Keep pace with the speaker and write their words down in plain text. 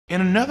In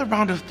another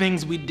round of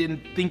things we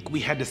didn't think we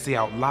had to say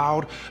out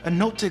loud, a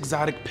note to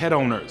exotic pet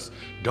owners: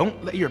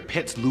 don't let your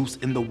pets loose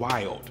in the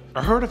wild.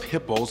 A herd of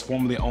hippos,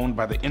 formerly owned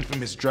by the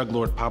infamous drug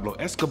lord Pablo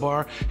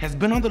Escobar, has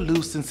been on the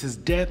loose since his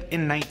death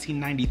in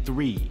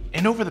 1993.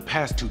 And over the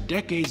past 2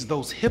 decades,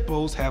 those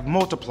hippos have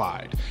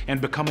multiplied and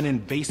become an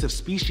invasive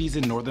species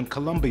in northern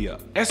Colombia.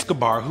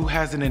 Escobar, who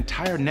has an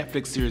entire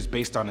Netflix series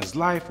based on his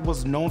life,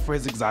 was known for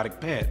his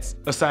exotic pets.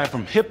 Aside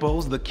from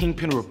hippos, the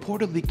kingpin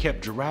reportedly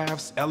kept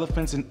giraffes,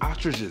 elephants, and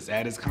ostriches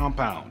at his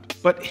compound.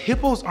 But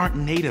hippos aren't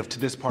native to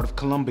this part of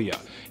Colombia.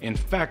 In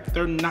fact,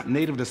 they're not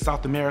native to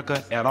South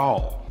America at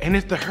all. And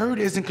if the herd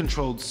isn't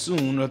controlled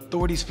soon,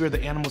 authorities fear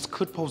the animals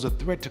could pose a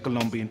threat to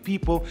Colombian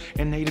people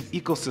and native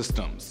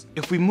ecosystems.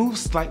 If we move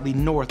slightly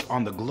north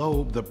on the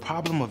globe, the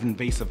problem of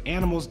invasive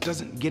animals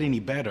doesn't get any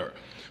better.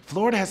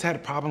 Florida has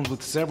had problems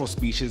with several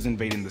species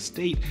invading the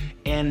state,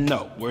 and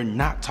no, we're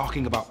not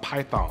talking about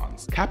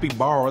pythons.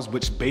 Capybaras,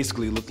 which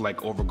basically look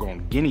like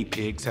overgrown guinea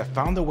pigs, have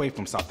found their way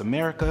from South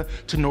America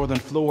to northern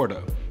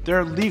Florida.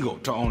 They're illegal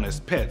to own as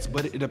pets,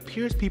 but it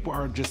appears people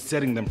are just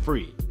setting them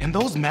free. And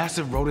those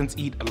massive rodents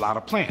eat a lot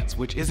of plants,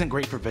 which isn't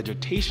great for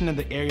vegetation in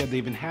the area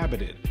they've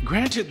inhabited.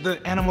 Granted,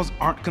 the animals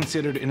aren't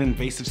considered an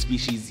invasive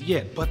species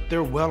yet, but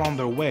they're well on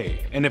their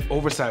way. And if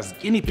oversized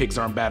guinea pigs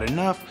aren't bad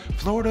enough,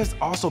 Florida is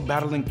also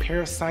battling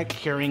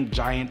parasite-carrying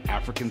giant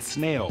African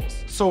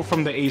snails. So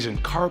from the Asian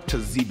carp to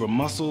zebra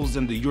mussels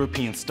and the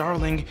European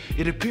starling,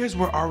 it appears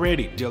we're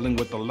already dealing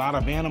with a lot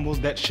of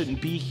animals that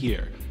shouldn't be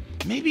here.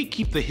 Maybe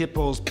keep the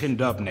hippos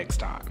pinned up next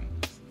time.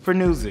 For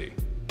Newsy,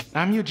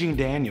 I'm Eugene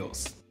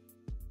Daniels.